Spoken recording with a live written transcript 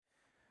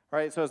All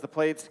right, so as the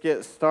plates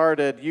get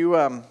started,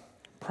 you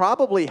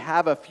probably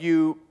have a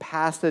few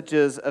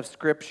passages of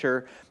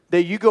Scripture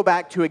that you go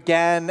back to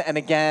again and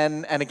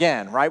again and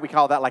again, right? We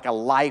call that like a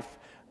life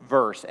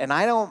verse. And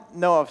I don't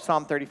know if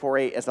Psalm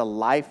 34:8 is a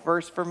life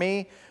verse for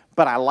me,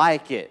 but I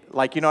like it.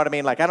 Like, you know what I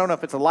mean? Like, I don't know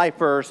if it's a life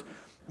verse,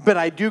 but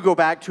I do go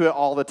back to it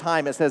all the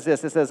time. It says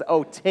this, it says,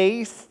 "Oh,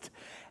 taste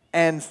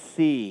and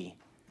see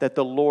that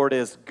the Lord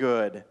is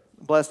good.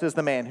 Blessed is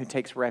the man who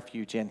takes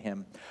refuge in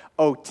him.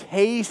 Oh,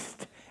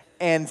 taste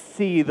and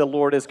see the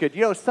Lord is good."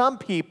 You know, some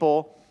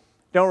people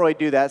don't really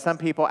do that. Some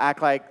people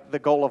act like the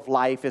goal of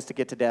life is to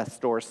get to death's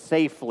door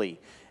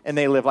safely, and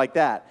they live like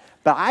that.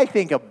 But I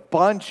think a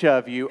bunch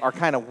of you are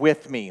kind of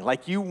with me.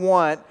 Like, you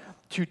want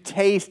to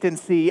taste and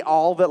see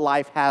all that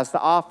life has to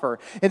offer.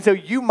 And so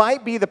you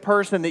might be the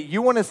person that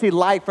you want to see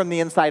life from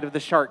the inside of the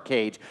shark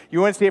cage. You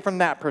want to see it from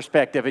that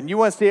perspective. And you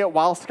want to see it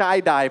while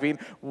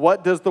skydiving.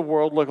 What does the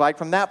world look like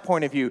from that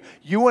point of view?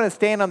 You want to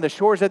stand on the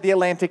shores of the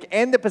Atlantic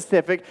and the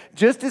Pacific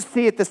just to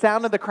see it. The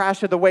sound of the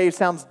crash of the waves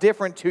sounds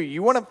different to you.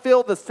 You want to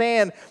feel the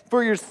sand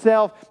for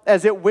yourself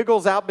as it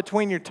wiggles out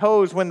between your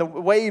toes when the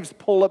waves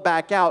pull it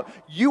back out.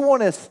 You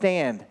want to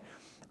stand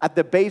at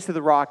the base of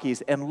the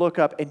Rockies and look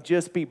up and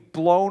just be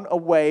blown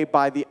away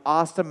by the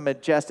awesome,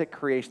 majestic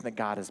creation that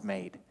God has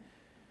made.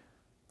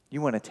 You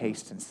want to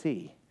taste and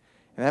see.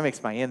 And that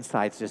makes my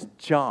insides just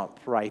jump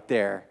right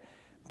there.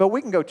 But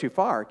we can go too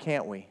far,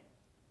 can't we?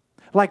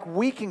 Like,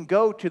 we can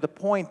go to the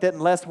point that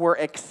unless we're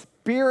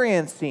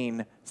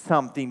experiencing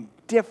something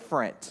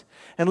different,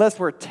 unless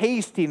we're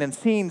tasting and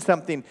seeing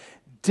something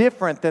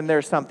different, then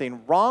there's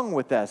something wrong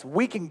with us.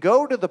 We can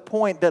go to the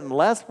point that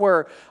unless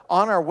we're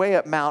on our way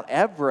up Mount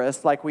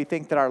Everest, like we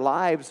think that our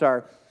lives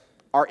are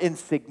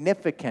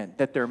insignificant,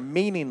 that they're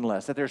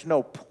meaningless, that there's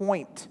no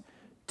point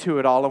to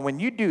it all. And when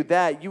you do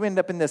that, you end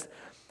up in this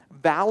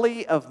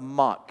valley of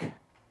muck.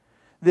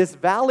 This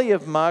valley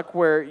of muck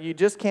where you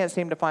just can't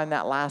seem to find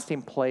that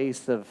lasting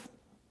place of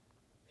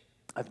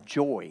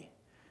joy,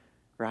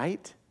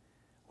 right?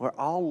 We're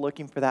all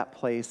looking for that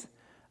place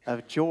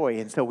of joy.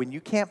 And so when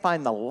you can't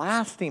find the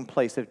lasting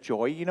place of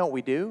joy, you know what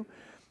we do?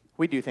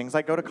 We do things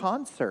like go to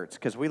concerts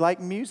because we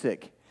like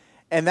music.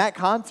 And that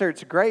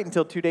concert's great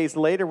until 2 days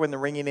later when the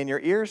ringing in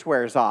your ears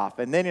wears off.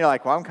 And then you're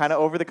like, well, I'm kind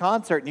of over the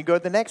concert. And you go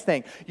to the next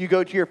thing. You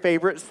go to your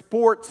favorite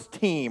sports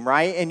team,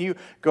 right? And you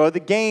go to the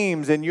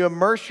games and you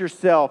immerse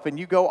yourself and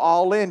you go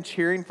all in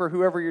cheering for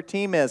whoever your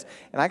team is.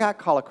 And I got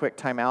to call a quick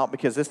timeout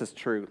because this is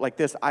true. Like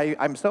this,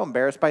 I'm so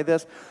embarrassed by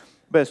this.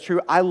 But it's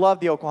true. I love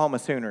the Oklahoma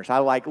Sooners. I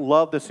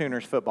love the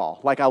Sooners football.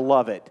 I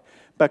love it.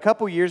 But a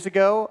couple years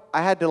ago,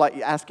 I had to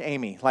ask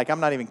Amy. I'm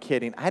not even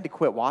kidding. I had to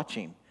quit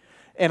watching.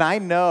 And I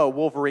know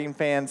Wolverine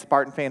fans,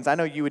 Spartan fans, I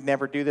know you would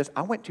never do this.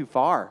 I went too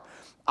far.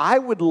 I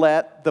would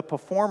let the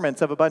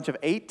performance of a bunch of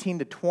 18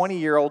 to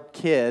 20-year-old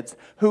kids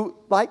who,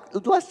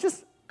 let's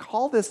just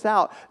call this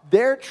out.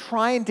 They're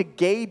trying to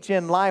gauge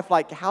in life,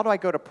 how do I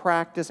go to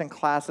practice and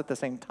class at the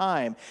same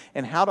time?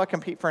 And how do I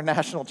compete for a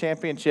national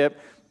championship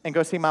and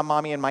go see my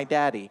mommy and my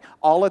daddy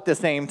all at the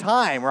same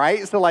time,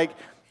 right? So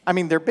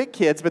they're big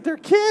kids, but they're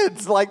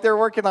kids. They're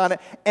working on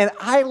it. And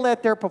I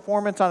let their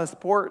performance on a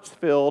sports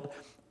field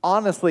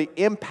honestly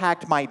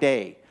impact my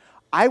day.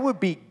 I would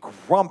be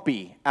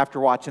grumpy after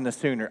watching the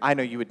Sooner. I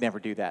know you would never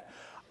do that.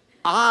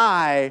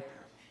 I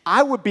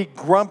would be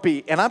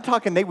grumpy, and I'm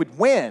talking they would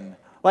win.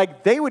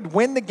 They would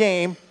win the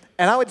game,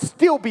 and I would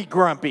still be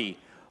grumpy.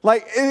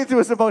 It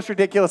was the most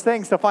ridiculous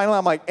thing. So finally,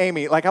 I'm like,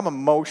 Amy, I'm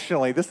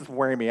emotionally, this is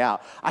wearing me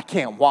out. I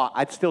can't watch.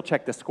 I'd still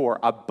check the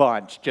score a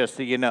bunch, just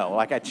so you know.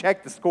 I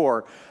check the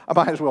score. I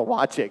might as well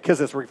watch it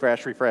because it's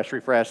refresh.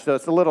 So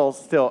it's a little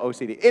still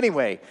OCD.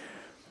 Anyway,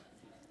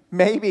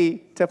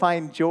 maybe to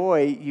find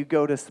joy, you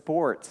go to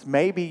sports.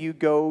 Maybe you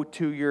go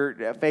to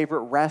your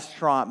favorite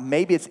restaurant.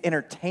 Maybe it's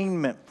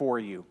entertainment for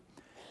you.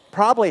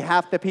 Probably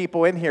half the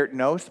people in here,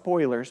 no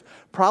spoilers,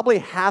 probably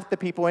half the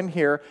people in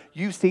here,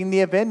 you've seen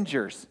The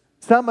Avengers.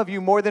 Some of you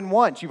more than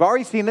once. You've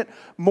already seen it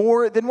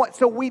more than once.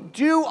 So we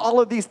do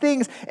all of these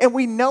things, and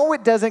we know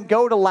it doesn't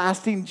go to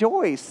lasting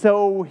joy.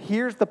 So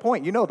here's the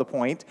point. You know the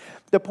point.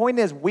 The point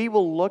is we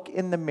will look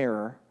in the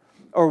mirror,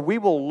 or we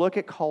will look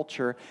at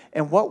culture,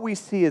 and what we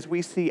see is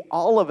we see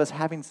all of us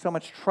having so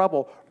much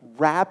trouble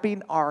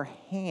wrapping our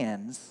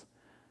hands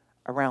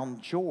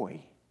around joy.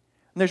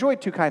 And there's really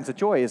two kinds of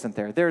joy, isn't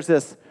there? There's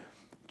this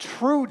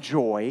true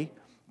joy.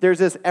 There's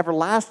this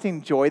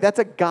everlasting joy. That's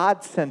a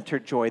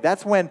God-centered joy.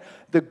 That's when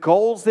the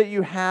goals that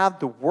you have,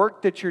 the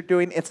work that you're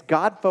doing, it's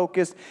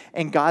God-focused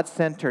and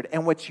God-centered.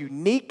 And what's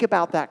unique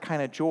about that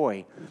kind of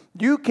joy,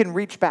 you can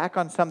reach back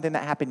on something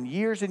that happened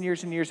years and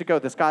years and years ago,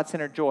 this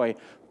God-centered joy,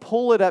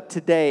 pull it up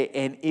today,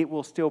 and it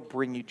will still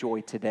bring you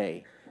joy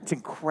today. It's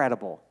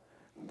incredible.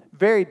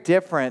 Very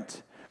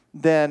different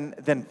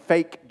than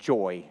fake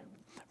joy.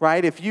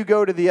 Right? If you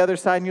go to the other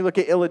side and you look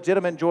at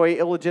illegitimate joy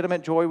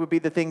would be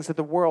the things of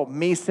the world,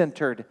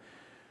 me-centered,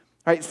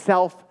 right?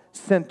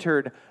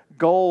 Self-centered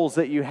goals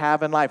that you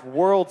have in life,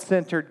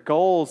 world-centered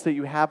goals that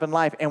you have in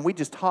life. And we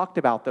just talked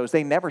about those.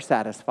 They never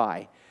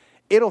satisfy.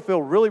 It'll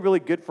feel really, really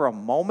good for a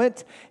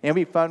moment. It'll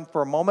be fun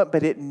for a moment,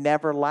 but it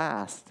never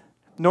lasts.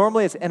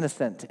 Normally it's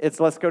innocent. It's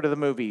let's go to the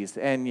movies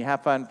and you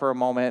have fun for a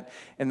moment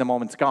and the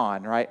moment's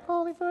gone, right?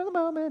 Only for the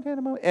moment and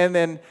a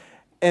moment.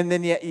 And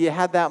then you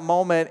had that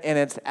moment and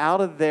it's out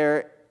of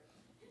there.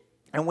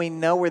 And we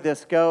know where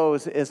this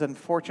goes is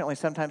unfortunately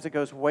sometimes it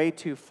goes way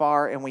too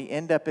far and we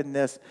end up in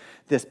this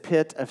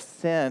pit of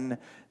sin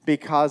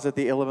because of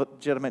the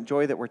illegitimate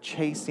joy that we're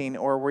chasing,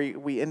 or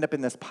we end up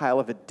in this pile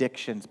of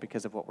addictions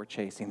because of what we're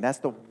chasing. That's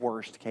the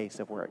worst case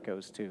of where it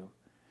goes to.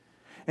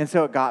 And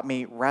so it got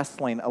me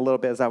wrestling a little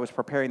bit as I was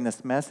preparing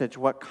this message.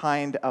 What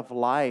kind of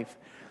life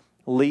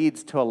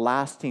leads to a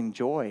lasting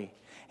joy?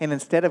 And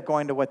instead of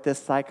going to what this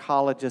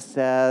psychologist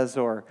says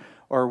or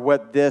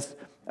what this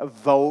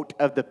vote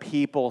of the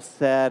people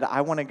said,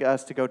 I want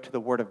us to go to the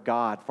Word of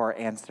God for our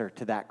answer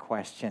to that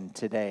question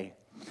today.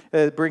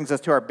 It brings us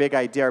to our big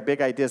idea. Our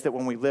big idea is that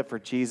when we live for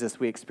Jesus,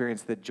 we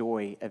experience the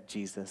joy of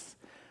Jesus.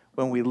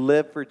 When we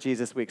live for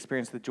Jesus, we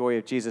experience the joy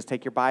of Jesus.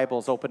 Take your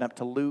Bibles, open up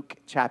to Luke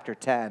chapter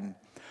 10.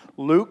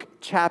 Luke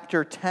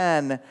chapter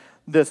 10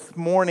 this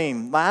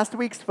morning. Last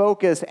week's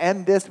focus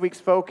and this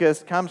week's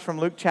focus comes from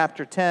Luke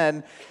chapter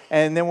 10,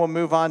 and then we'll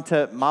move on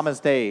to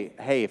Mama's Day.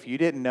 Hey, if you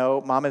didn't know,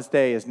 Mama's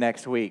Day is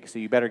next week, so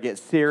you better get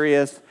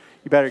serious.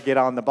 You better get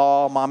on the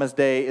ball. Mama's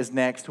Day is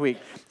next week.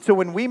 So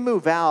when we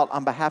move out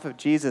on behalf of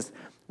Jesus,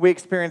 we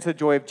experience the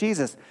joy of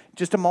Jesus.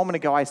 Just a moment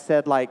ago, I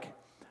said like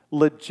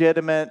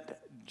legitimate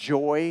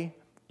joy.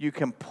 You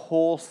can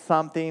pull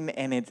something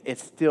and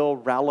it's still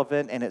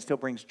relevant and it still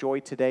brings joy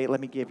today.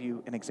 Let me give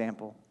you an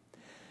example.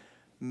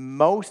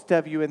 Most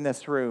of you in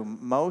this room,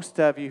 most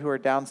of you who are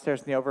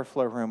downstairs in the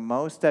overflow room,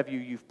 most of you,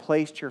 you've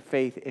placed your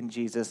faith in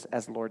Jesus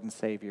as Lord and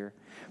Savior.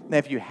 And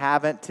if you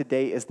haven't,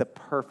 today is the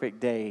perfect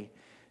day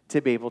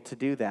to be able to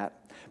do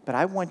that. But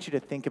I want you to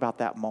think about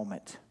that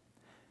moment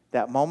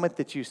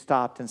that you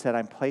stopped and said,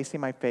 I'm placing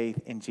my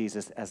faith in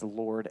Jesus as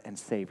Lord and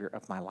Savior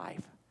of my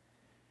life.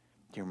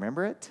 Do you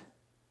remember it?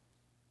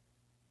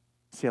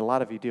 See, a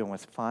lot of you do, and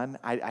what's fun,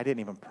 I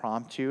didn't even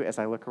prompt you. As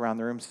I look around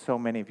the room, so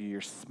many of you,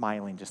 you're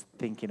smiling just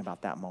thinking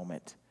about that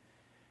moment.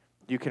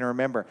 You can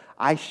remember.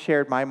 I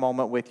shared my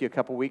moment with you a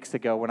couple weeks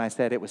ago when I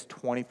said it was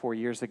 24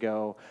 years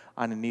ago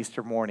on an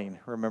Easter morning.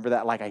 Remember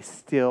that? Like I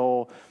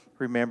still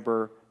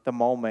remember the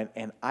moment,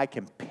 and I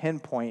can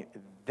pinpoint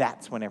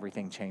that's when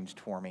everything changed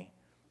for me.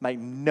 Like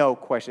no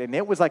question. And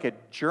it was like a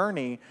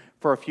journey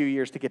for a few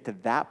years to get to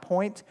that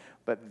point,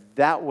 but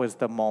that was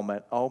the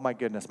moment. Oh my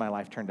goodness, my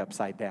life turned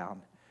upside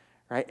down.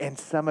 Right? And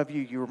some of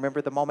you, you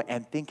remember the moment,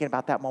 and thinking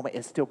about that moment,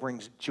 it still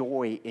brings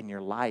joy in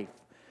your life.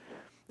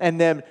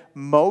 And then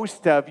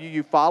most of you,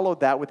 you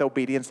followed that with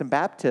obedience and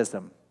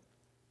baptism.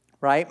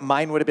 Right?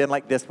 Mine would have been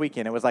like this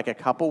weekend. It was like a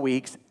couple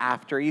weeks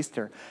after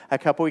Easter. A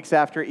couple weeks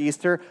after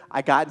Easter,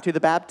 I got into the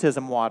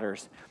baptism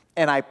waters.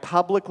 And I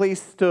publicly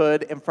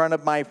stood in front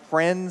of my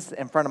friends,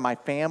 in front of my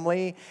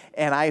family,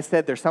 and I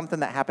said, there's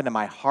something that happened in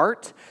my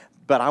heart,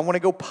 but I want to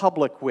go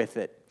public with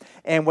it.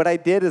 And what I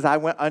did is I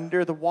went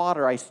under the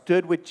water. I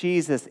stood with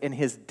Jesus in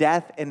his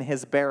death and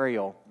his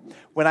burial.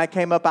 When I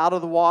came up out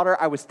of the water,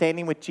 I was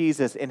standing with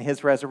Jesus in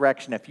his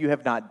resurrection. If you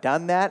have not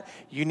done that,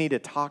 you need to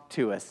talk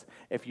to us.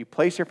 If you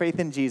place your faith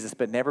in Jesus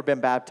but never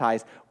been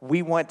baptized,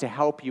 we want to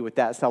help you with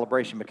that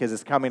celebration because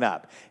it's coming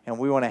up, and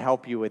we want to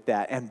help you with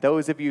that. And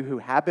those of you who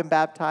have been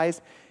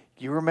baptized,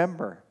 you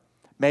remember.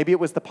 Maybe it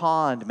was the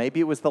pond. Maybe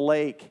it was the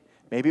lake.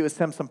 Maybe it was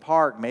Simpson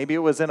Park. Maybe it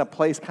was in a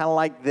place kind of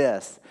like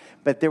this.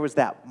 But there was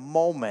that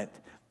moment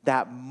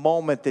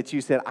that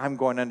you said, I'm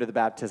going under the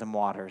baptism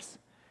waters.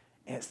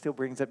 And it still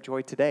brings up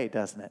joy today,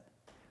 doesn't it?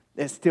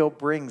 It still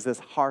brings this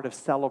heart of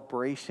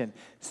celebration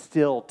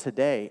still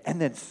today. And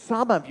then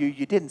some of you,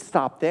 you didn't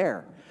stop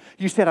there.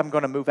 You said, I'm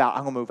going to move out.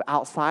 I'm going to move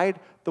outside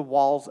the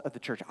walls of the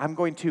church. I'm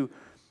going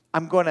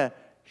to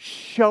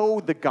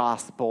show the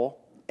gospel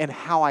and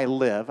how I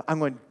live. I'm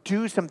going to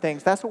do some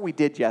things. That's what we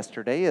did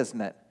yesterday, isn't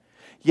it?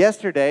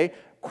 Yesterday,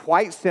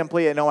 quite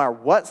simply, no matter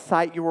what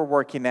site you were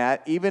working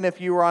at, even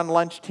if you were on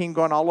lunch team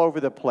going all over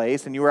the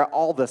place and you were at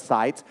all the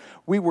sites,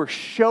 we were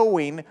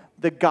showing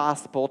the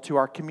gospel to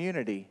our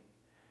community.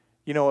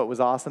 You know what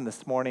was awesome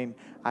this morning?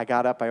 I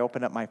got up, I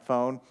opened up my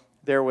phone.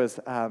 There was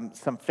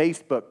some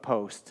Facebook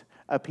posts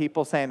of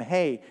people saying,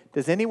 hey,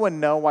 does anyone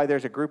know why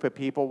there's a group of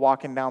people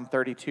walking down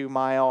 32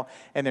 Mile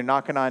and they're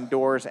knocking on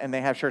doors and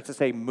they have shirts that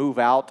say move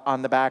out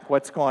on the back?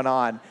 What's going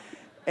on?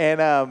 And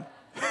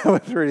it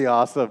was really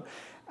awesome.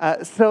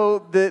 So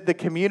the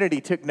community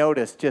took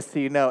notice, just so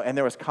you know, and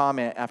there was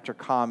comment after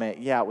comment.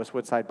 Yeah, it was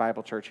Woodside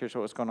Bible Church. Here's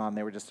what was going on.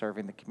 They were just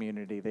serving the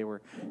community. They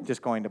were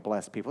just going to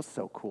bless people. It's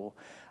so cool.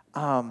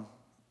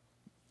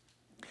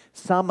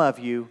 Some of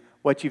you,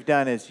 what you've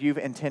done is you've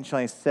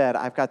intentionally said,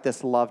 I've got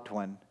this loved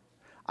one.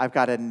 I've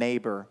got a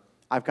neighbor.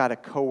 I've got a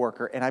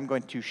coworker, and I'm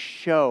going to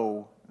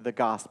show the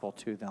gospel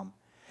to them.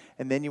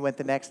 And then you went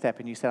the next step,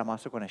 and you said, I'm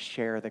also going to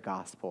share the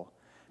gospel.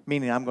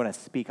 Meaning I'm going to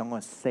speak, I'm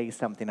going to say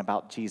something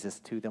about Jesus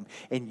to them.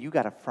 And you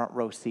got a front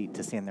row seat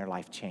to seeing their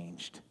life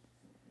changed.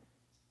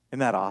 Isn't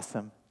that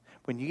awesome?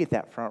 When you get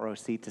that front row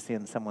seat to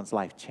seeing someone's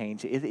life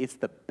change, it's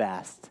the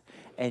best.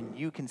 And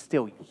you can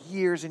still,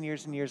 years and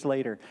years and years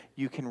later,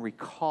 you can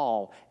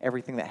recall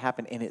everything that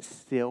happened, and it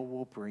still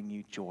will bring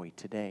you joy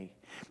today.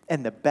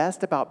 And the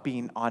best about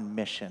being on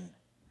mission,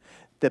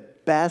 the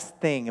best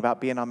thing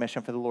about being on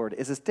mission for the Lord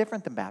is it's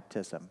different than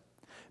baptism.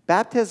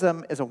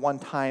 Baptism is a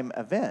one-time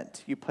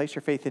event. You place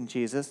your faith in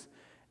Jesus,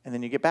 and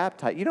then you get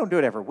baptized. You don't do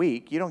it every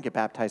week. You don't get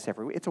baptized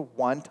every week. It's a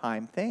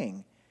one-time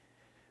thing.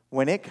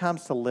 When it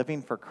comes to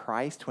living for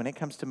Christ, when it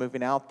comes to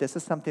moving out, this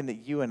is something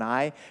that you and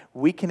I,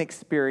 we can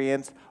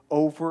experience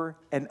over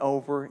and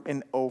over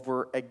and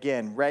over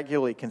again,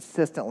 regularly,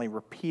 consistently,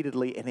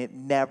 repeatedly, and it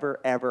never,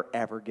 ever,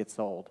 ever gets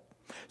old.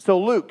 So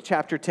Luke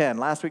chapter 10,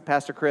 last week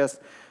Pastor Chris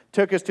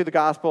took us to the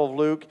Gospel of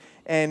Luke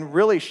and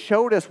really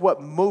showed us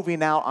what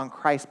moving out on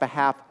Christ's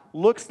behalf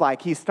looks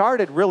like. He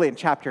started really in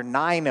chapter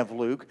 9 of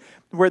Luke,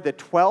 where the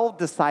 12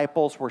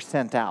 disciples were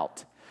sent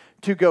out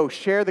to go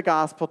share the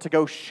gospel, to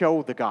go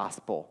show the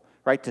gospel,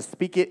 right? To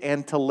speak it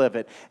and to live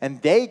it. And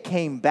they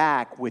came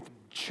back with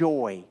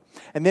joy.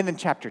 And then in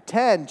chapter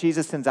 10,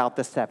 Jesus sends out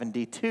the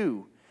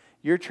 72.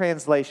 Your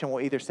translation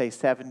will either say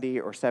 70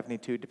 or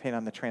 72, depending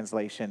on the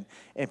translation.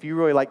 And if you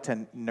really like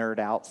to nerd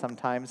out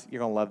sometimes, you're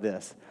going to love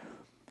this.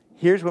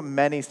 Here's what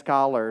many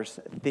scholars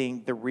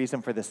think the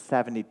reason for the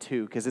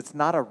 72, because it's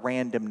not a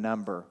random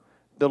number.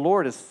 The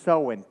Lord is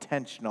so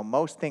intentional.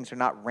 Most things are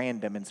not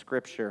random in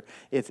Scripture.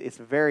 It's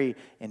very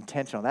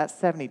intentional. That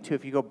 72,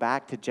 if you go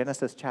back to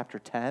Genesis chapter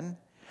 10,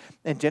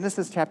 in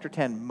Genesis chapter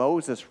 10,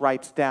 Moses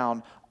writes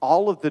down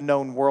all of the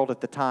known world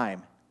at the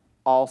time,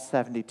 all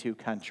 72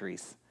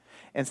 countries.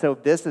 And so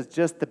this is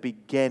just the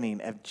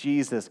beginning of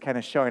Jesus kind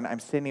of showing, I'm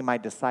sending my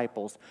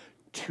disciples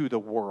to the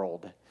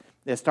world.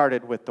 It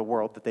started with the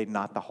world that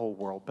not the whole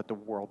world, but the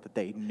world that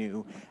they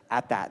knew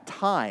at that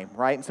time,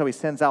 right? And so he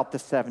sends out the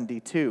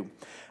 72.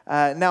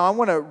 Now, I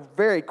want to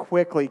very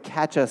quickly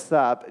catch us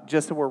up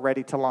just so we're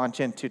ready to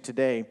launch into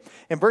today.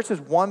 In verses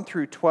 1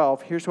 through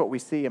 12, here's what we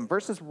see. In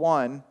verse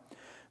 1,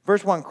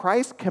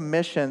 Christ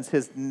commissions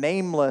his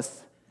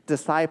nameless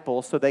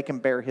disciples so they can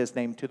bear his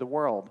name to the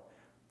world.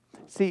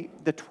 See,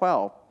 the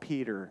 12,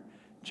 Peter,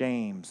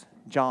 James,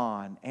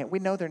 John, and we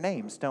know their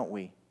names, don't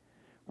we?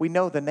 We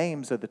know the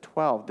names of the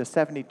 12. The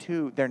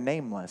 72, they're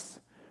nameless,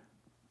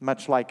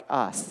 much like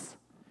us.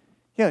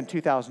 You know, in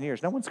 2,000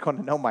 years, no one's going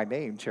to know my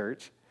name,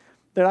 church.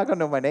 They're not going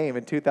to know my name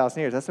in 2,000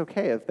 years. That's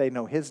okay if they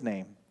know his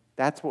name.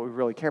 That's what we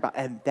really care about.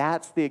 And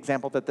that's the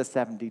example that the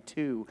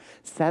 72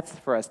 sets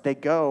for us. They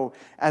go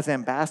as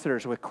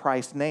ambassadors with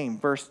Christ's name.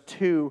 Verse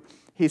 2,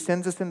 he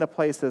sends us into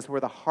places where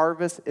the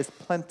harvest is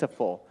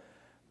plentiful,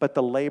 but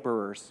the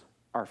laborers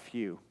are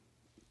few.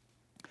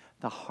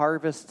 The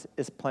harvest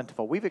is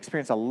plentiful. We've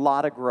experienced a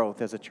lot of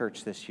growth as a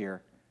church this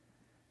year.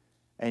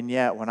 And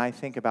yet, when I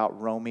think about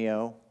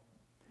Romeo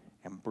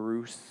and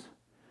Bruce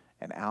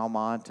and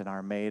Almont and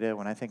Armada,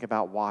 when I think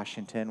about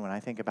Washington, when I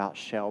think about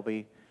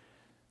Shelby,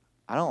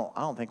 I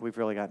don't think we've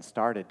really gotten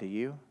started, do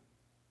you?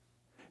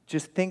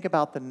 Just think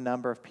about the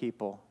number of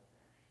people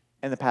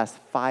in the past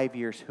 5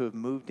 years who have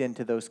moved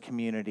into those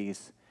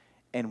communities,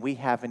 and we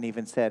haven't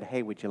even said,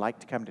 hey, would you like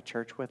to come to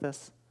church with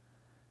us?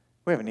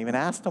 We haven't even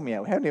asked them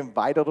yet. We haven't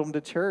invited them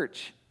to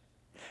church.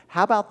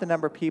 How about the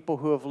number of people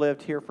who have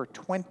lived here for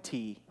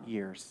 20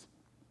 years?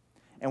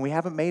 And we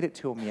haven't made it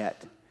to them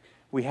yet.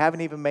 We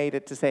haven't even made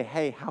it to say,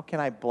 hey, how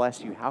can I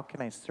bless you? How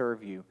can I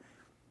serve you?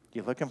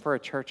 You looking for a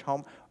church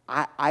home?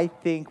 I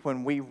think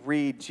when we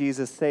read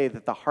Jesus say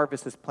that the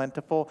harvest is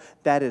plentiful,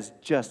 that is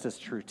just as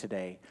true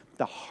today.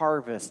 The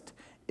harvest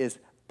is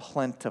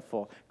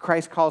plentiful.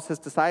 Christ calls his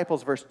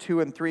disciples, verse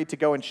 2 and 3, to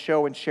go and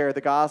show and share the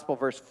gospel.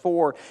 Verse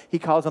 4, he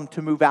calls them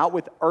to move out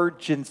with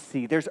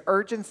urgency. There's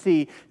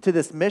urgency to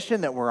this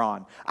mission that we're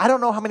on. I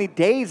don't know how many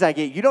days I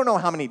get. You don't know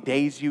how many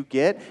days you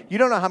get. You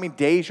don't know how many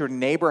days your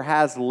neighbor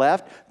has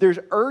left. There's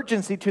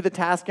urgency to the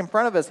task in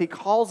front of us. He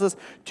calls us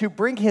to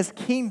bring his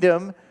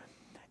kingdom,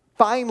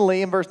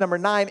 finally, in verse number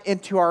 9,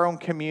 into our own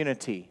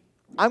community.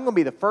 I'm going to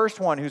be the first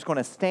one who's going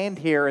to stand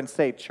here and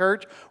say,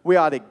 church, we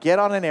ought to get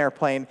on an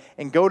airplane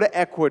and go to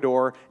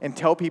Ecuador and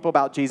tell people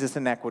about Jesus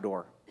in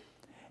Ecuador.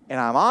 And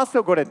I'm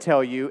also going to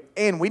tell you,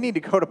 and we need to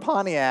go to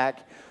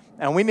Pontiac,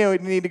 and we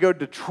need to go to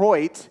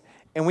Detroit,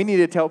 and we need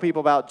to tell people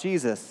about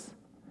Jesus.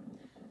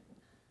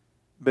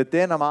 But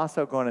then I'm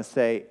also going to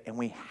say, and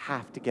we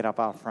have to get up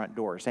our front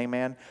doors.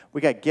 Amen?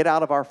 We got to get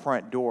out of our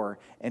front door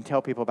and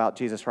tell people about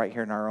Jesus right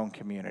here in our own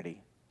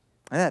community.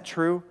 Isn't that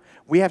true?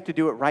 We have to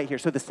do it right here.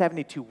 So the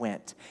 72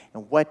 went.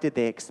 And what did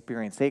they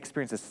experience? They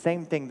experienced the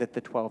same thing that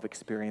the 12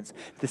 experienced.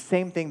 The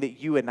same thing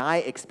that you and I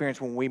experience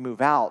when we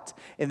move out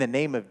in the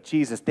name of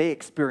Jesus. They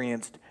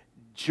experienced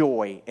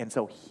joy. And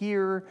so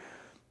here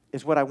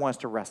is what I want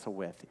us to wrestle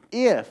with.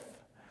 If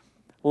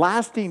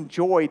lasting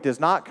joy does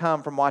not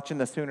come from watching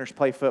the Sooners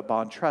play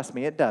football, and trust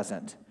me, it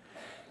doesn't.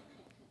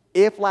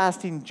 If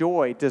lasting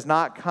joy does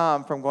not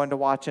come from going to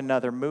watch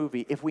another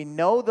movie, if we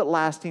know that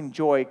lasting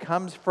joy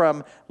comes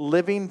from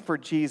living for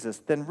Jesus,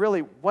 then really,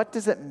 what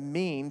does it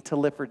mean to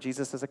live for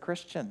Jesus as a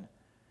Christian?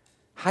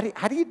 How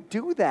do you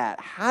do that?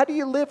 How do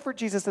you live for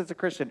Jesus as a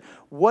Christian?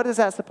 What is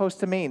that supposed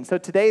to mean? So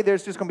today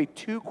there's just going to be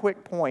 2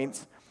 quick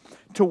points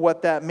to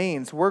what that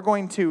means. We're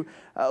going to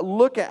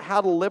look at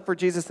how to live for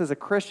Jesus as a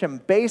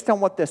Christian based on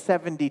what the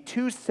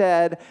 72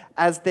 said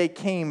as they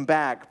came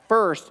back.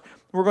 First,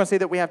 we're going to say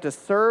that we have to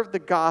serve the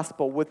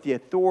gospel with the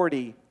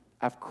authority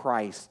of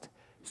Christ.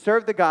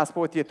 Serve the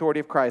gospel with the authority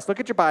of Christ. Look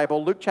at your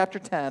Bible, Luke chapter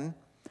 10,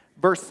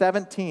 verse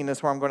 17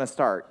 is where I'm going to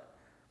start.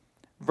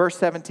 Verse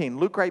 17,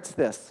 Luke writes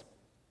this.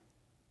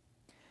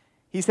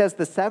 He says,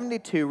 the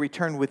 72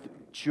 returned with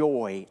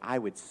joy. I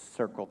would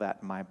circle that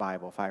in my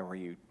Bible if I were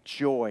you.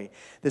 Joy.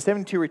 The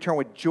 72 returned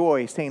with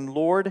joy, saying,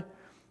 Lord,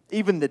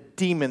 even the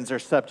demons are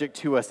subject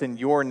to us in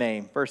your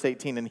name. Verse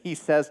 18, and he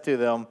says to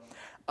them,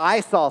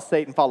 I saw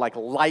Satan fall like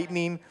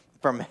lightning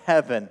from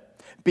heaven.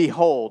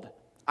 Behold,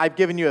 I've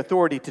given you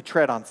authority to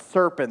tread on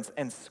serpents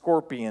and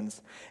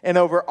scorpions and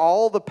over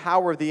all the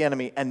power of the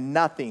enemy, and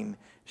nothing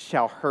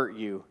shall hurt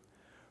you.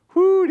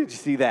 Whoo, did you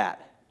see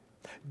that?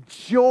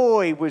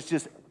 Joy was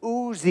just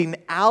oozing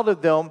out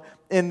of them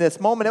in this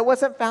moment. It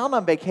wasn't found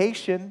on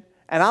vacation.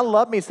 And I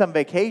love me some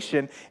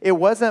vacation. It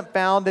wasn't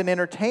found in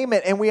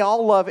entertainment. And we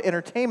all love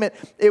entertainment.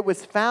 It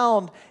was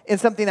found in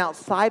something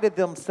outside of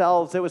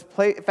themselves. It was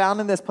found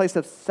in this place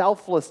of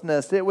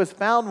selflessness. It was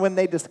found when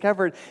they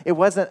discovered it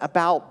wasn't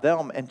about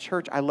them. And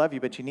church, I love you,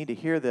 but you need to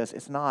hear this.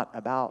 It's not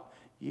about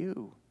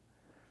you.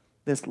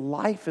 This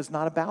life is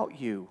not about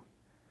you.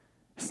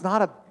 It's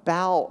not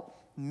about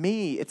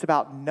me. It's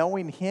about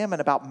knowing him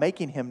and about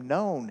making him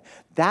known.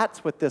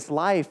 That's what this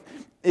life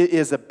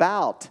is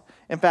about.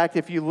 In fact,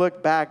 if you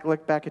look back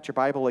at your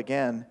Bible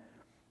again.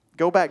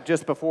 Go back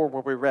just before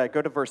where we read.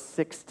 Go to verse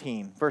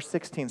 16. Verse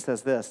 16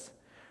 says this.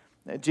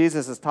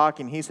 Jesus is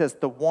talking. He says,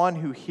 the one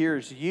who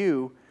hears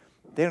you,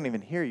 they don't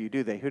even hear you,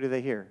 do they? Who do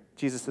they hear?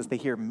 Jesus says, they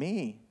hear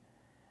me.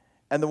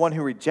 And the one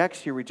who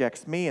rejects you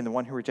rejects me, and the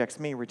one who rejects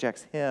me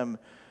rejects him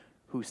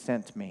who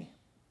sent me.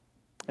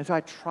 And so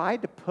I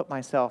tried to put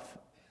myself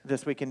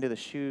this week into the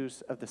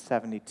shoes of the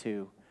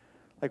 72.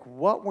 Like,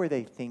 what were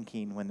they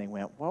thinking when they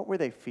went? What were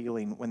they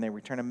feeling when they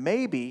returned? And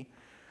maybe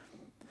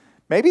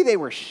they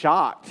were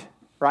shocked,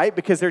 right?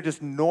 Because they're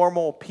just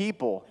normal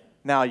people.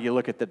 Now, you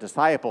look at the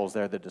disciples,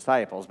 they're the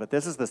disciples, but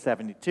this is the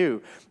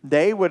 72.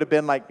 They would have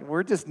been like,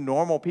 we're just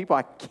normal people.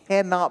 I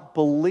cannot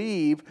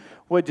believe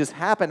what just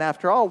happened.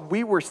 After all,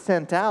 we were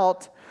sent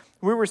out.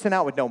 We were sent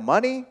out with no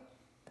money,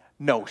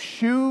 no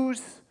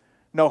shoes,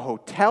 no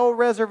hotel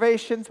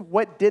reservations.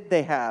 What did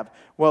they have?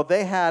 Well,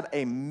 they had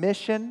a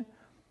mission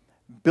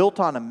built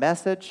on a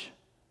message,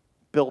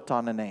 built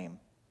on a name.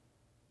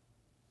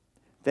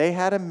 They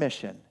had a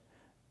mission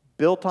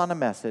built on a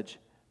message,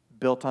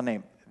 built on a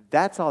name.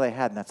 That's all they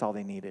had, and that's all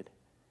they needed.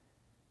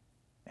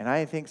 And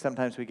I think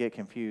sometimes we get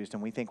confused,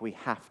 and we think we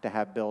have to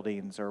have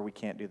buildings or we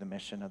can't do the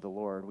mission of the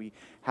Lord. We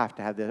have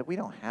to have this. We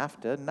don't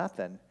have to,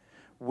 nothing.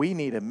 We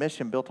need a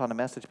mission built on a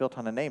message, built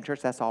on a name.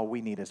 Church, that's all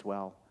we need as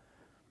well.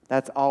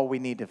 That's all we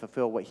need to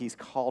fulfill what he's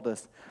called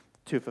us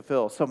to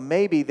fulfill. So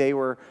maybe they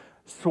were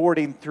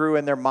sorting through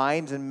in their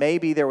minds, and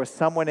maybe there was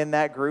someone in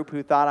that group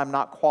who thought, I'm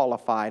not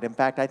qualified. In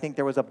fact, I think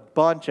there was a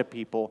bunch of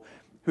people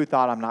who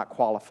thought, I'm not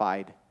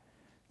qualified.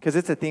 Because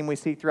it's a theme we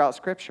see throughout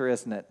Scripture,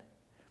 isn't it?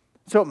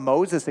 So what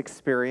Moses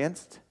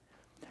experienced.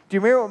 Do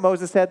you remember what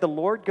Moses said? The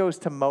Lord goes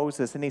to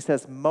Moses, and he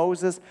says,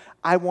 Moses,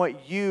 I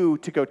want you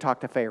to go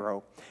talk to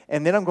Pharaoh,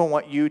 and then I'm going to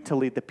want you to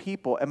lead the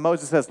people. And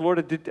Moses says,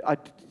 Lord, I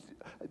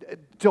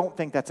don't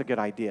think that's a good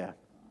idea.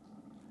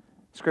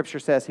 Scripture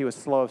says he was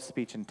slow of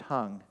speech and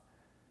tongue.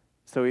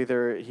 So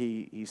either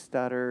he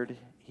stuttered,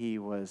 he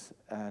was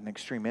an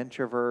extreme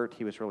introvert,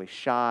 he was really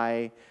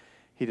shy,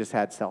 he just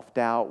had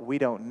self-doubt. We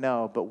don't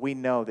know, but we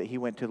know that he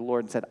went to the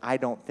Lord and said, I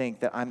don't think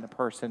that I'm the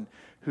person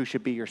who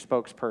should be your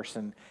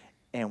spokesperson.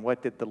 And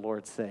what did the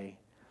Lord say?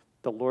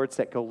 The Lord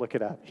said, go look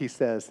it up. He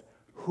says,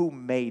 who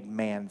made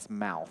man's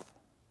mouth?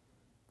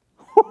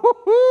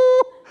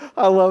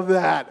 I love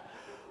that.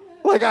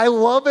 Like, I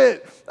love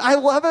it. I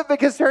love it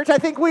because, church, I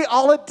think we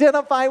all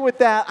identify with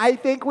that. I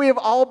think we have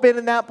all been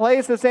in that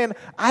place of saying,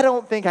 I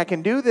don't think I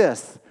can do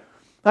this.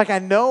 Like, I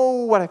know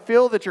what I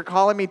feel that you're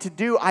calling me to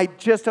do. I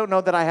just don't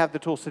know that I have the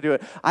tools to do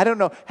it. I don't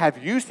know.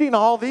 Have you seen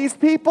all these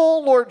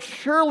people? Lord,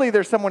 surely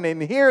there's someone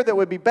in here that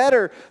would be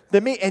better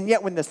than me. And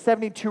yet when the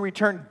 72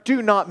 returned,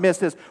 do not miss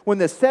this. When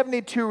the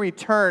 72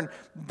 returned,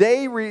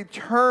 they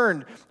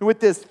returned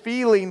with this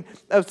feeling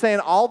of saying,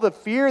 all the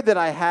fear that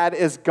I had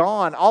is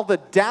gone. All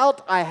the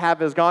doubt I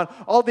have is gone.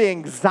 All the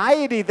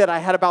anxiety that I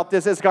had about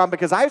this is gone,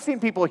 because I've seen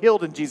people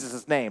healed in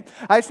Jesus' name.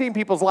 I've seen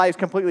people's lives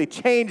completely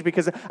changed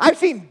because I've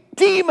seen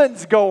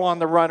demons go on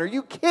the run. Are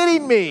you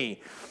kidding me?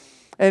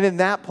 And in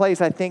that place,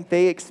 I think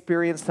they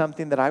experienced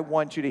something that I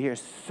want you to hear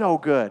so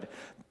good.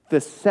 The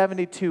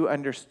 72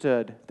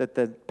 understood that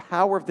the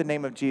power of the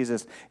name of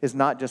Jesus is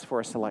not just for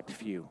a select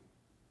few.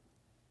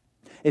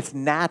 It's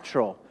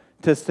natural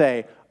to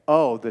say,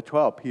 oh, the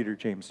 12, Peter,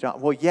 James, John.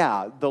 Well,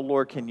 yeah, the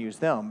Lord can use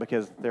them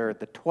because they're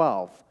the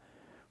 12.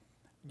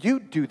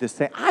 You do the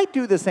same. I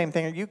do the same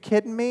thing. Are you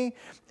kidding me?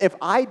 If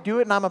I do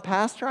it and I'm a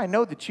pastor, I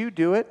know that you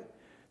do it.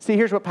 See,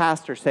 here's what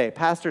pastors say.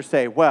 Pastors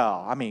say,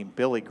 well,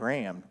 Billy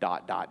Graham, ...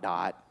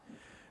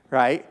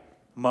 right?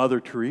 Mother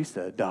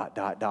Teresa, ...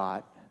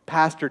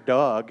 Pastor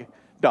Doug, ...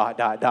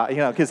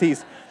 because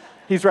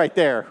he's right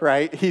there,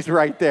 right? He's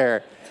right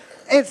there.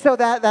 And so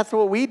that's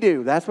what we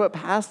do. That's what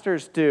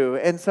pastors do.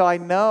 And so I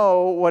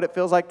know what it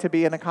feels like to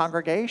be in a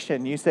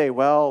congregation. You say,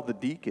 well, the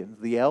deacons,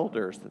 the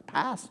elders, the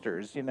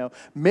pastors,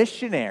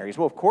 missionaries.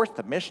 Well, of course,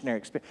 the missionary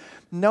experience.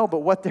 No, but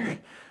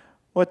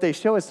what they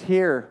show us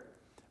here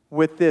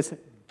with this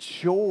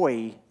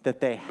joy that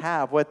they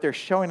have, what they're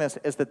showing us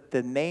is that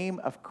the name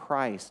of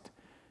Christ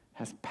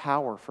has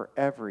power for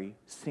every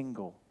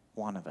single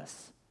one of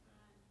us.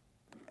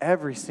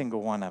 Every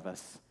single one of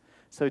us.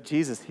 So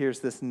Jesus hears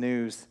this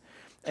news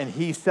and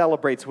he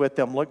celebrates with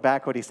them. Look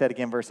back what he said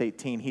again, verse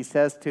 18. He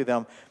says to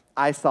them,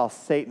 I saw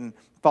Satan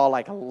fall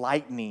like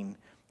lightning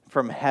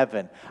from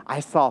heaven. I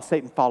saw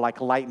Satan fall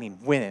like lightning.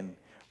 When?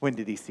 When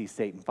did he see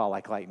Satan fall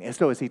like lightning? And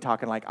so is he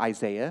talking like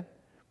Isaiah?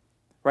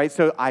 Right?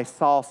 So I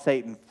saw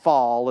Satan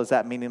fall. Is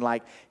that meaning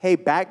like, hey,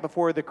 back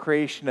before the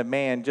creation of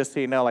man, just so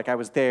you know, like I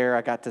was there,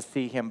 I got to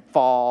see him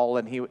fall,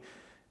 and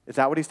is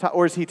that what he's talking?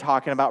 Or is he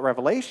talking about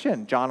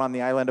Revelation? John on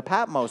the island of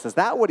Patmos. Is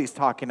that what he's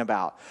talking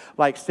about?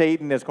 Like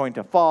Satan is going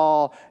to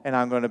fall and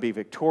I'm going to be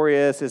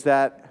victorious.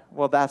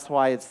 Well, that's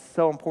why it's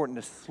so important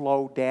to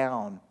slow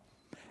down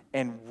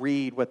and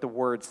read what the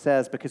word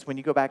says. Because when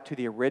you go back to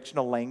the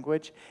original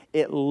language,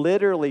 it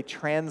literally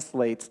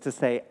translates to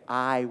say,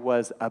 I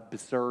was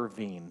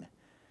observing.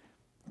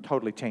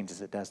 Totally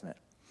changes it, doesn't it?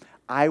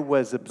 I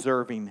was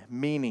observing,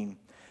 meaning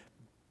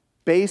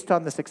based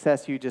on the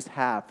success you just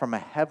have from a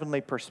heavenly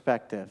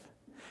perspective,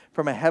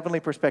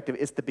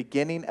 it's the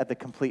beginning of the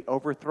complete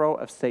overthrow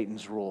of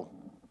Satan's rule.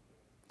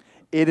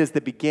 It is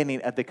the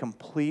beginning of the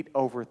complete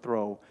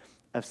overthrow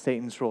of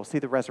Satan's rule. See,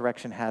 the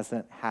resurrection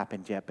hasn't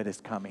happened yet, but it's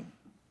coming.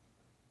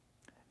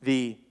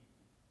 The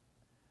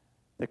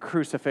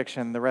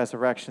crucifixion, the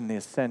resurrection, the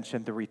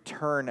ascension, the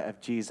return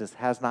of Jesus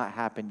has not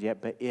happened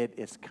yet, but it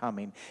is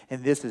coming.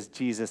 And this is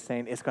Jesus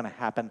saying it's going to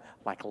happen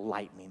like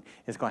lightning.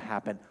 It's going to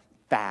happen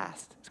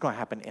fast. It's going to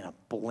happen in a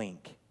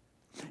blink.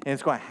 And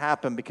it's going to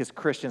happen because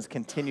Christians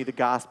continue the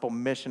gospel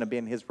mission of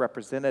being his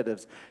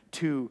representatives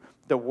to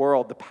the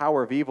world. The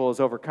power of evil is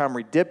overcome.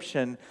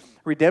 Redemption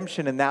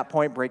in that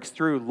point breaks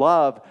through.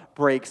 Love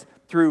breaks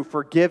through.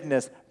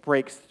 Forgiveness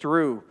breaks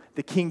through.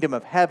 The kingdom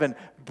of heaven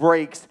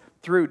breaks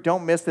through.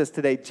 Don't miss this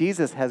today.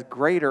 Jesus has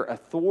greater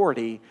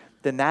authority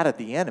than that of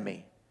the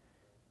enemy.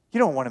 You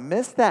don't want to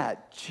miss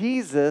that.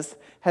 Jesus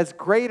has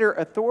greater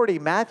authority.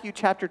 Matthew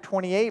chapter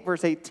 28,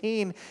 verse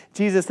 18,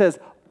 Jesus says,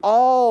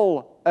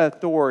 all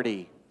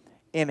authority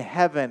in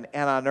heaven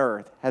and on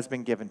earth has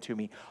been given to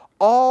me.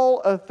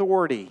 All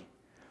authority.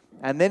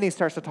 And then he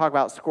starts to talk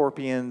about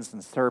scorpions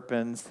and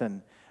serpents,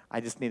 and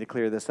I just need to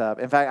clear this up.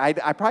 In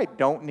fact, I probably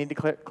don't need to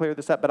clear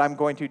this up, but I'm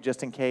going to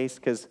just in case,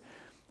 because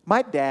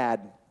my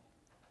dad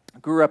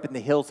grew up in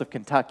the hills of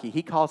Kentucky.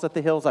 He calls it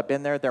the hills. I've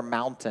been there. They're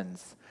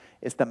mountains.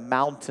 It's the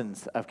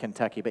mountains of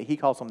Kentucky, but he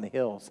calls them the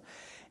hills.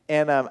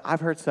 And I've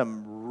heard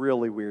some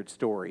really weird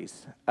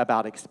stories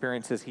about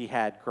experiences he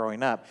had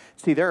growing up.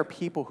 See, there are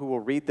people who will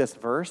read this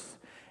verse,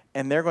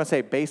 and they're going to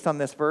say, based on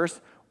this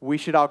verse, we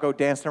should all go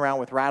dancing around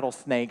with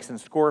rattlesnakes and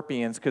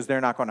scorpions because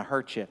they're not going to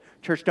hurt you.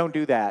 Church, don't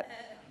do that.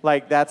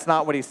 Like, that's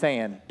not what he's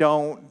saying.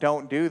 Don't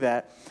do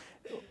that.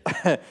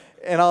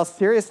 In all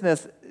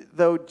seriousness,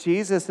 though,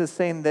 Jesus is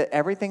saying that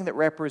everything that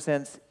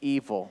represents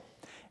evil,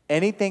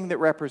 anything that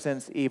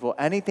represents evil,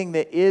 anything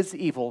that is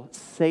evil,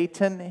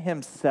 Satan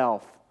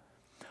himself,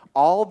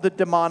 all the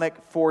demonic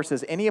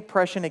forces, any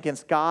oppression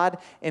against God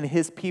and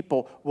his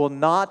people will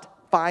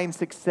not find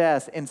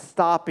success in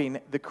stopping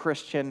the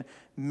Christian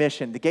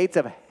mission. The gates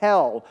of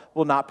hell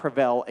will not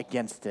prevail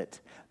against it.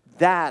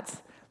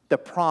 That's the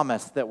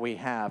promise that we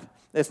have.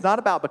 It's not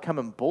about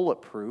becoming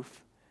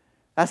bulletproof.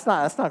 That's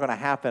not going to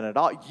happen at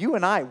all. You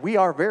and I, we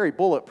are very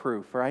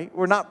bulletproof, right?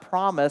 We're not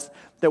promised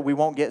that we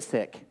won't get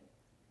sick.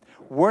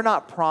 We're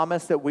not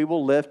promised that we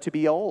will live to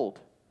be old.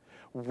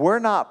 We're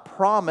not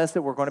promised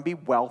that we're going to be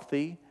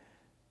wealthy.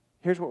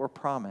 Here's what we're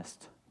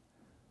promised.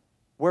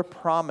 We're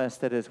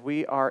promised that as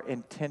we are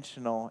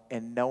intentional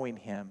in knowing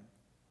him,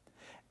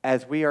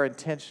 as we are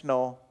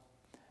intentional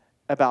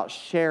about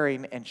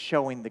sharing and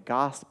showing the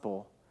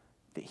gospel,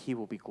 that he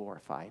will be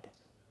glorified.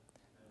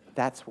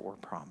 That's what we're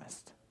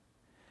promised.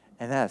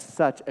 And that is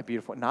such a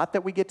beautiful, not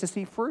that we get to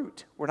see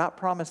fruit. We're not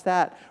promised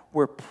that.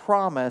 We're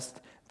promised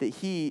that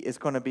he is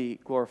going to be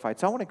glorified.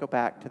 So I want to go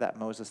back to that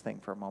Moses thing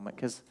for a moment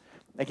because,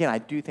 again, I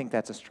do think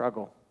that's a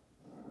struggle.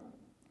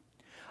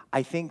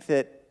 I think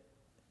that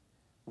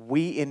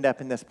we end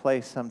up in this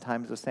place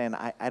sometimes of saying,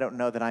 I don't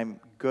know that I'm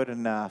good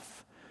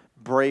enough,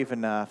 brave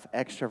enough,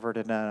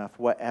 extroverted enough,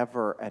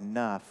 whatever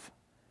enough.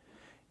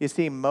 You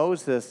see,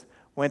 Moses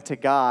went to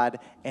God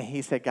and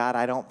he said, God,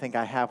 I don't think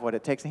I have what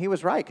it takes. And he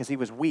was right because he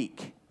was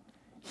weak.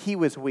 He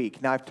was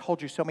weak. Now, I've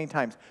told you so many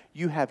times,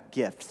 you have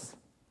gifts.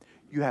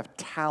 You have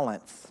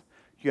talents.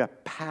 You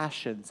have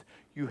passions.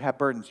 You have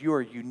burdens. You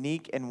are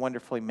unique and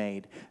wonderfully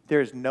made.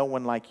 There is no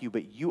one like you,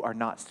 but you are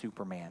not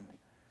Superman.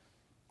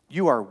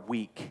 You are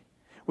weak.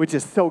 which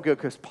is so good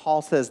because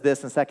Paul says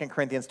this in 2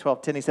 Corinthians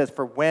 12:10. He says,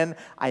 for when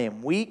I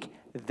am weak,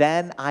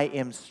 then I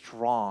am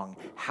strong.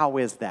 How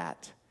is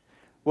that?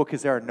 Well,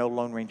 because there are no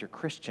Lone Ranger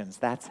Christians.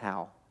 That's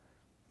how.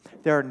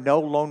 There are no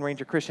Lone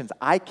Ranger Christians.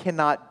 I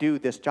cannot do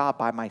this job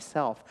by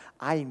myself.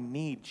 I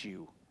need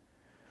you.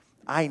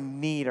 I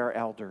need our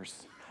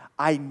elders.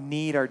 I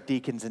need our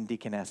deacons and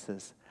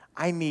deaconesses.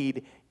 I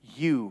need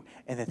you.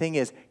 And the thing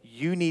is,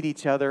 you need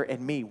each other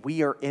and me.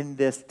 We are in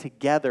this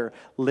together,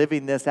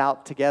 living this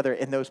out together.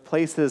 In those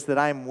places that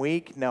I'm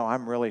weak, no,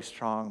 I'm really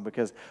strong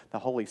because the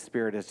Holy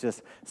Spirit has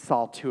just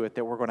saw to it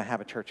that we're going to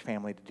have a church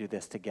family to do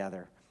this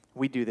together.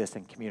 We do this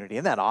in community.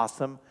 Isn't that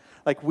awesome?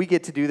 Like, we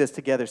get to do this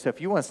together. So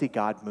if you want to see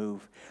God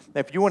move,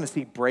 if you want to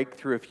see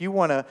breakthrough, if you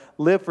want to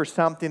live for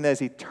something that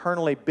is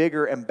eternally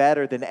bigger and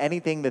better than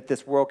anything that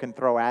this world can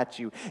throw at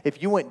you,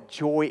 if you want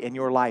joy in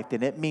your life,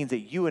 then it means that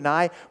you and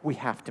I, we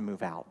have to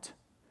move out.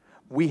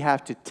 We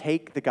have to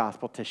take the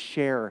gospel to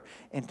share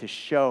and to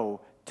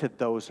show to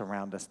those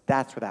around us.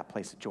 That's where that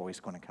place of joy is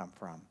going to come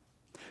from.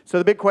 So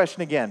the big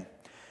question again,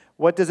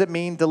 what does it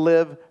mean to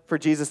live for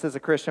Jesus as a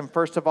Christian?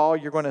 First of all,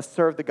 you're going to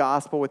serve the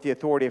gospel with the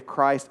authority of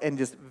Christ. And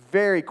just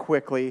very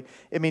quickly,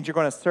 it means you're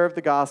going to serve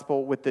the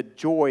gospel with the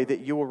joy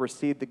that you will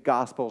receive the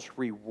gospel's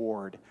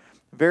reward.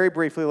 Very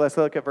briefly, let's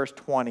look at verse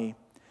 20.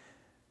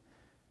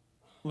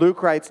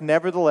 Luke writes,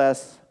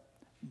 nevertheless,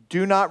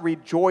 do not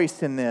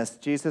rejoice in this.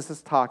 Jesus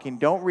is talking.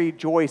 Don't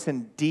rejoice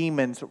in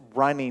demons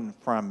running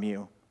from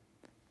you.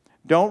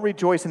 Don't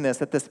rejoice in this,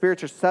 that the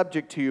spirits are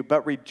subject to you,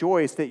 but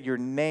rejoice that your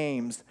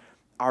names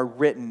are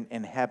written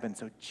in heaven.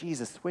 So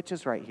Jesus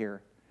switches right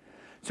here.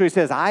 So he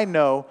says, I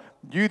know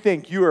you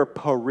think you are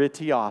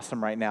pretty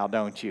awesome right now,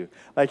 don't you?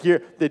 Like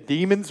the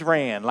demons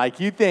ran. Like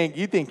you think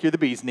you're the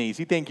bee's knees.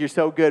 You think you're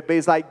so good. But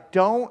he's like,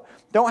 don't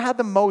have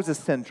the Moses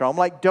syndrome.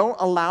 Like, don't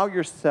allow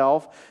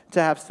yourself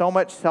to have so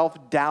much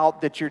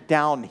self-doubt that you're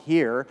down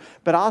here.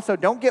 But also,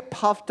 don't get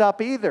puffed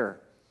up either.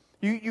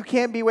 You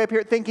can't be way up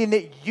here thinking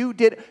that you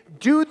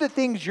do the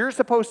things you're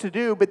supposed to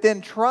do, but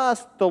then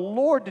trust the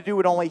Lord to do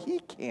what only He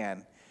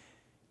can.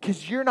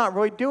 Because you're not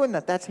really doing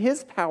that. That's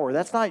His power.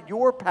 That's not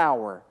your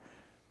power.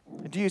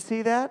 Do you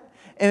see that?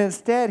 And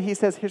instead, He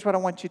says, here's what I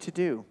want you to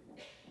do.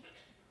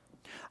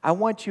 I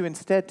want you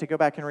instead to go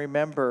back and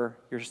remember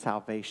your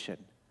salvation.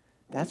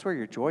 That's where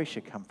your joy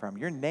should come from.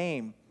 Your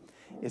name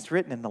is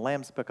written in the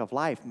Lamb's Book of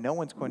Life. No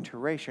one's going to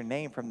erase your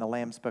name from the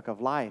Lamb's Book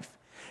of Life.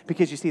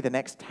 Because you see, the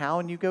next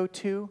town you go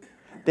to,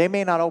 they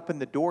may not open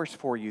the doors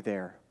for you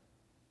there.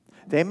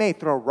 They may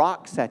throw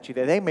rocks at you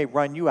there. They may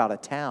run you out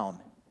of town.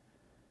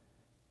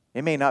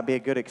 It may not be a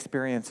good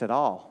experience at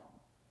all.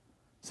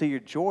 So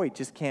your joy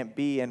just can't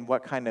be in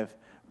what kind of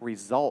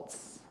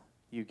results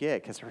you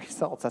get, because the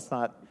results, it's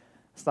not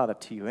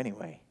up to you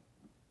anyway.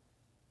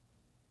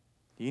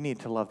 You need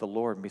to love the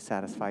Lord and be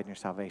satisfied in your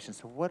salvation.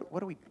 So what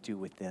do we do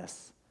with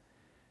this?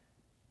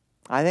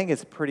 I think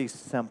it's pretty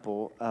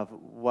simple of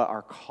what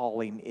our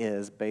calling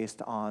is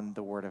based on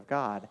the Word of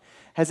God.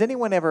 Has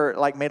anyone ever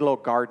made a little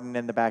garden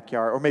in the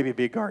backyard, or maybe a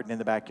big garden in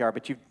the backyard,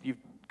 but you've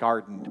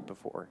gardened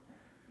before?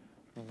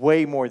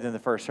 Way more than the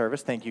first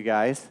service. Thank you,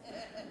 guys.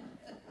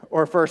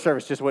 Or first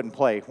service just wouldn't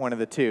play, one of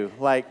the two.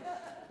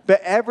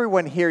 But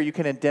everyone here, you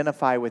can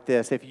identify with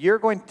this. If you're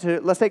going to,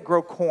 let's say,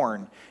 grow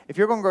corn. If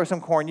you're going to grow some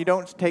corn, you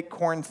don't take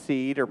corn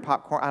seed or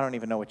popcorn. I don't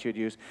even know what you'd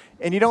use.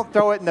 And you don't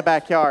throw it in the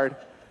backyard.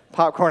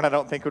 Popcorn, I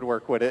don't think would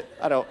work, would it?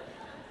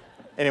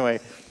 Anyway,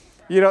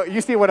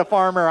 you see what a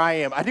farmer I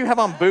am. I do have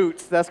on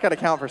boots. That's got to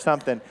count for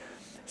something.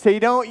 So you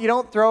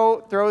don't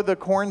throw the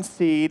corn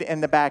seed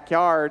in the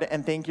backyard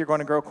and think you're going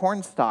to grow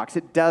corn stalks.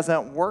 It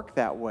doesn't work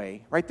that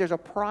way, right? There's a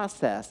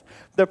process.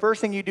 The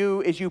first thing you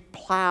do is you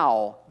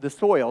plow the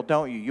soil,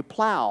 don't you? You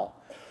plow.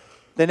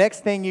 The next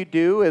thing you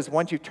do is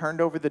once you've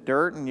turned over the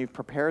dirt and you've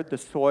prepared the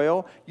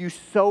soil, you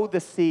sow the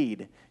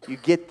seed. You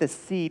get the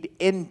seed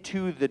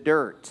into the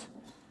dirt.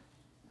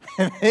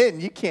 And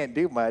then you can't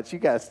do much. You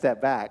got to step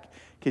back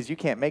because you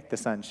can't make the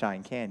sun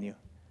shine, can you?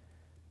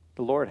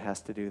 The Lord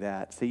has to do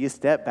that. So you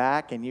step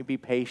back and you be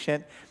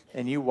patient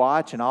and you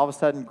watch, and all of a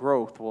sudden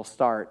growth will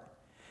start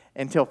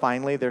until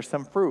finally there's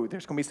some fruit.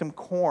 There's going to be some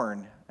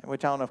corn,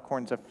 which I don't know if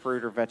corn's a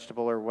fruit or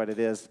vegetable or what it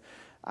is.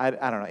 I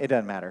don't know. It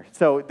doesn't matter.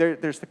 So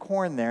there's the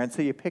corn there, and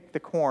so you pick the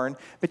corn,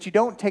 but you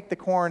don't take the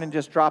corn and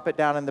just drop it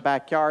down in the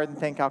backyard and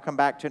think I'll come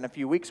back to it in a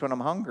few weeks when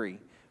I'm hungry,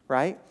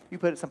 right? You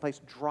put it someplace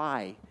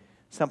dry,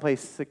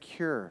 someplace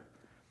secure,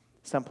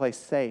 someplace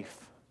safe.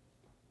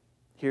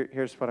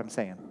 Here's what I'm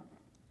saying.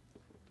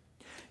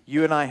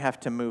 You and I have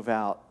to move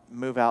out.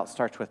 Move out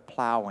starts with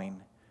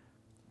plowing.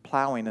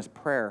 Plowing is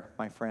prayer,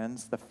 my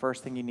friends. The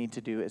first thing you need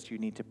to do is you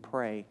need to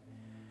pray.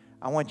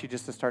 I want you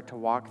just to start to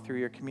walk through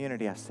your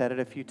community. I've said it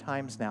a few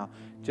times now.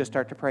 Just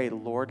start to pray,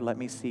 Lord, let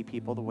me see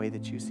people the way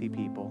that you see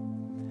people.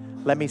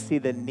 Let me see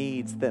the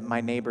needs that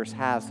my neighbors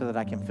have so that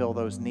I can fill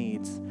those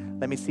needs.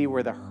 Let me see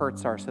where the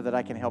hurts are so that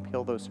I can help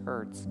heal those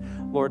hurts.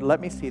 Lord,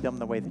 let me see them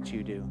the way that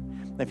you do.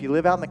 If you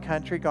live out in the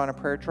country, go on a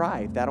prayer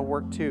drive. That'll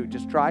work too.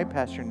 Just drive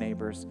past your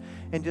neighbors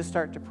and just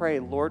start to pray,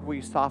 Lord, will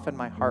you soften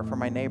my heart for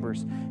my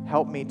neighbors?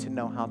 Help me to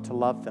know how to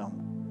love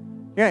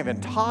them. You're not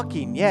even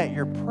talking yet.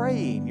 You're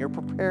praying. You're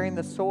preparing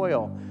the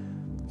soil.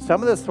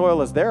 Some of the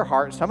soil is their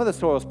heart. Some of the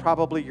soil is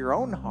probably your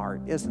own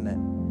heart, isn't it?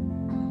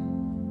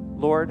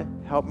 Lord,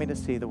 help me to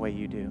see the way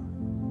you do.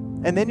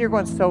 And then you're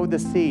going to sow the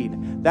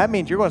seed. That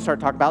means you're going to start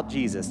talking about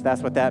Jesus.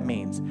 That's what that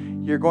means.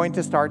 You're going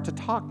to start to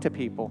talk to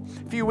people.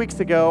 A few weeks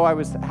ago, I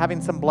was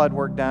having some blood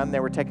work done. They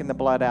were taking the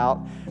blood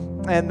out.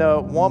 And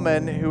the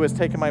woman who was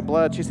taking my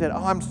blood, she said,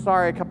 "Oh, I'm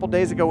sorry. A couple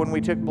days ago when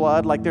we took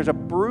blood, like there's a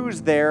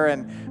bruise there,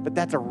 but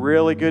that's a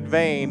really good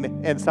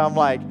vein." And so I'm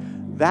like,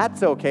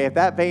 that's okay. If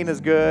that vein is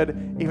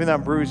good, even though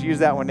I'm bruised, use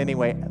that one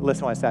anyway.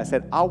 Listen to what I said. I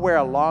said, I'll wear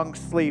a long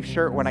sleeve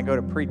shirt when I go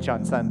to preach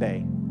on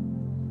Sunday.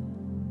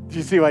 Did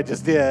you see what I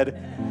just did?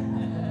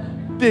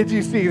 Did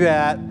you see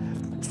that?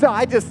 So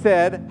I just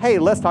said, hey,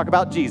 let's talk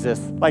about Jesus.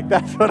 Like,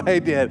 that's what I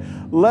did.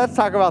 Let's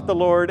talk about the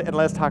Lord and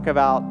let's talk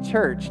about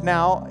church.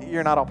 Now,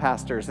 you're not all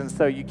pastors, and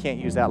so you can't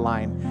use that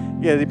line.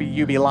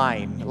 You'd be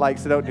lying. Like,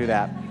 so don't do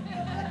that.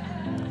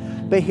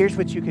 But here's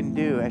what you can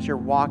do. As you're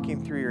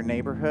walking through your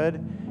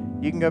neighborhood,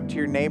 you can go up to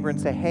your neighbor and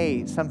say,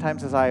 hey,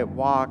 sometimes as I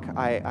walk,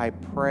 I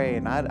pray,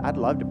 and I'd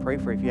love to pray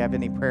for you if you have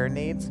any prayer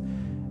needs.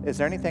 Is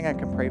there anything I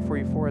can pray for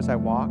you for as I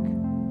walk?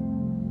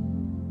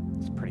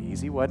 It's pretty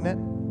easy, wasn't it?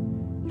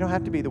 You don't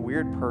have to be the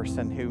weird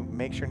person who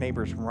makes your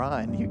neighbors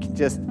run. You can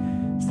just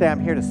say, I'm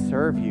here to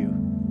serve you.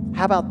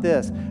 How about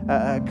this?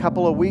 A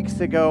couple of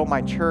weeks ago,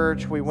 my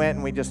church, we went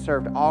and we just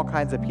served all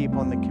kinds of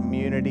people in the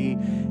community.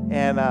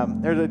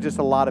 And there's just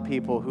a lot of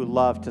people who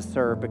love to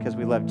serve because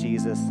we love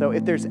Jesus. So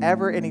if there's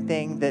ever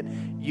anything that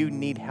you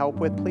need help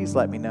with, please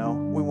let me know.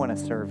 We want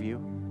to serve you.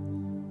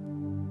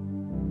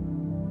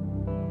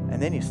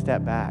 And then you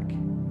step back.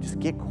 Just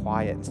get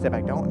quiet and step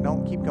back.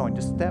 Don't keep going.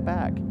 Just step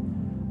back.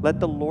 Let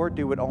the Lord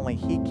do what only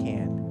He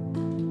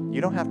can.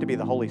 You don't have to be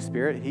the Holy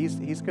Spirit.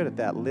 He's good at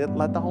that.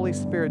 Let the Holy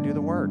Spirit do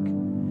the work.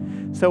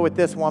 So with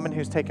this woman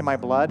who's taking my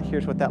blood,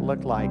 here's what that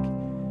looked like.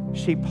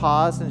 She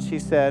paused and she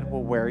said,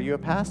 well, where are you a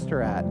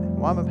pastor at?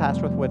 Well, I'm a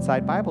pastor with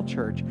Woodside Bible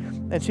Church.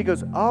 And she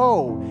goes,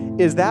 oh,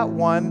 is that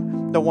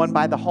one the one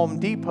by the Home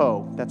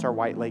Depot? That's our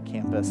White Lake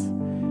campus.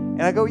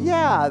 And I go,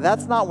 yeah,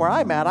 that's not where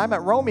I'm at. I'm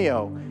at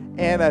Romeo.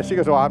 And she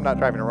goes, well, I'm not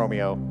driving to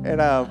Romeo.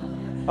 And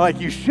I'm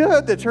like, you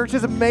should. The church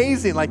is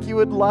amazing. Like, you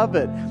would love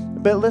it.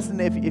 But listen,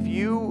 if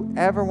you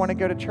ever want to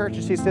go to church,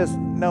 and she says,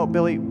 no,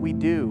 Billy, we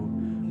do.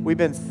 We've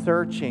been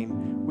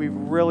searching. We've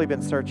really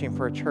been searching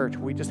for a church.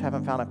 We just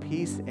haven't found a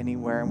piece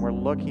anywhere, and we're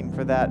looking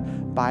for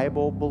that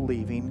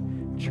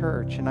Bible-believing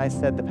church. And I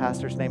said, the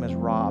pastor's name is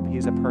Rob.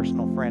 He's a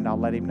personal friend. I'll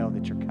let him know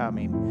that you're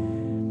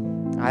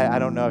coming. I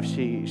don't know if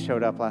she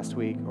showed up last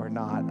week or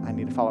not. I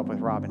need to follow up with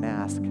Rob and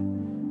ask.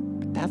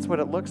 But that's what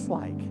it looks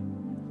like.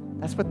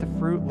 That's what the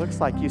fruit looks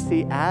like. You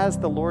see, as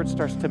the Lord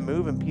starts to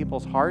move in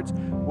people's hearts,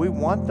 we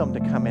want them to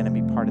come in and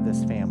be part of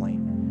this family.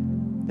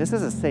 This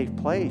is a safe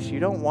place. You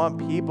don't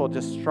want people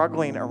just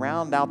struggling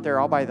around out there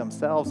all by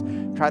themselves,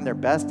 trying their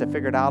best to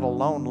figure it out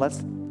alone.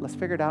 Let's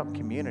figure it out in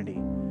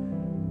community.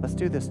 Let's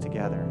do this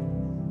together.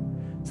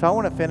 So I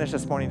want to finish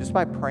this morning just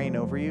by praying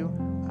over you.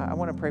 I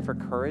want to pray for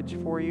courage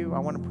for you. I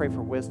want to pray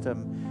for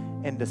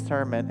wisdom and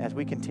discernment as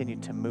we continue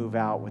to move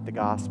out with the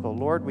gospel.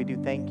 Lord, we do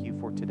thank you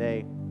for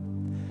today.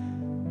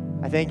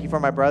 I thank you for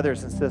my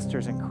brothers and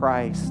sisters in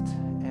Christ,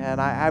 and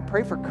I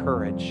pray for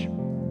courage.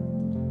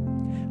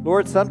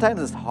 Lord,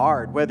 sometimes it's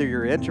hard, whether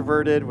you're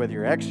introverted, whether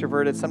you're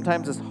extroverted,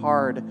 sometimes it's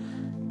hard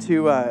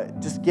to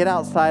just get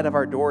outside of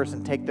our doors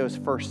and take those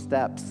first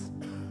steps.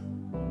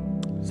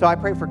 So I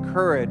pray for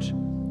courage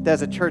that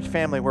as a church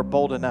family, we're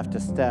bold enough to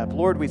step.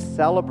 Lord, we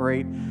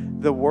celebrate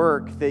the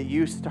work that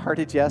you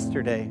started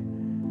yesterday.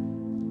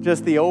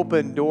 Just the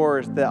open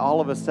doors that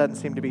all of a sudden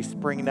seem to be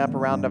springing up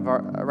around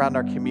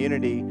our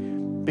community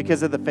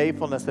because of the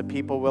faithfulness of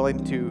people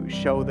willing to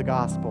show the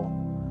gospel.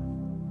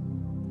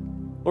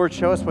 Lord,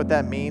 show us what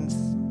that means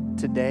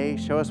today.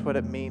 Show us what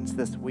it means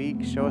this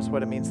week. Show us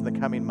what it means in the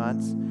coming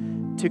months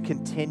to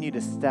continue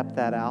to step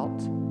that out.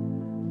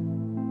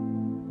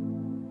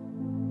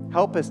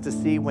 Help us to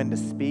see when to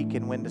speak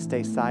and when to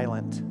stay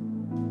silent.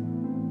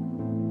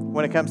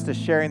 When it comes to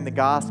sharing the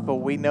gospel,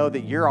 we know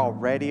that you're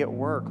already at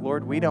work.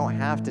 Lord, we don't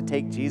have to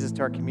take Jesus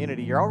to our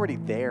community. You're already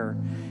there.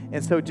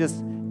 And so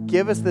just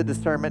give us the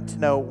discernment to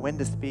know when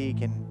to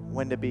speak and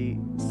when to be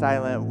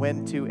silent,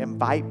 when to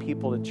invite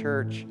people to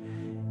church,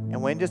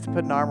 and when just to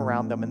put an arm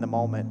around them in the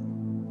moment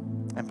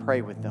and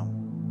pray with them.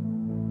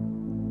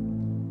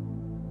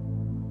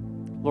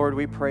 Lord,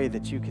 we pray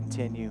that you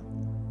continue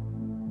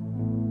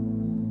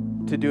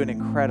to do an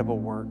incredible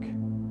work.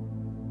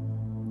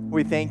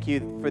 We thank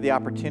you for the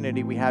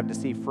opportunity we have to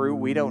see fruit.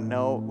 We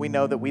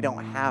know that we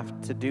don't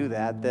have to do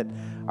that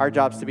our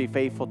job's to be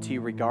faithful to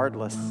you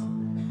regardless.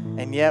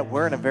 And yet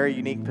we're in a very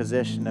unique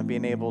position of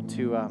being able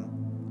to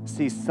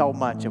see so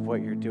much of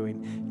what you're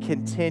doing.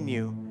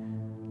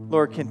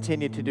 Lord,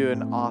 continue to do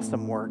an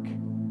awesome work.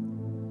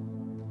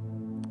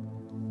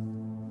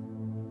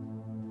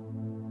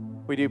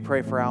 We do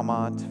pray for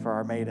Almont, for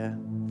Armada,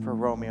 for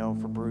Romeo,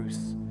 for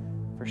Bruce,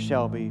 for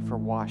Shelby, for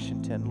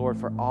Washington. Lord,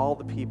 for all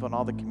the people and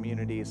all the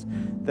communities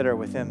that are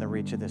within the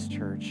reach of this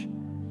church.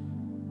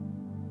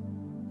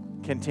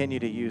 continue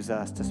to use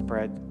us to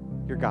spread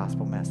your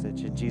gospel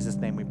message. In Jesus'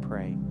 name we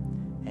pray.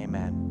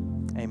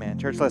 Amen. Amen.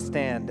 Church, let's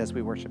stand as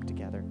we worship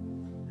together.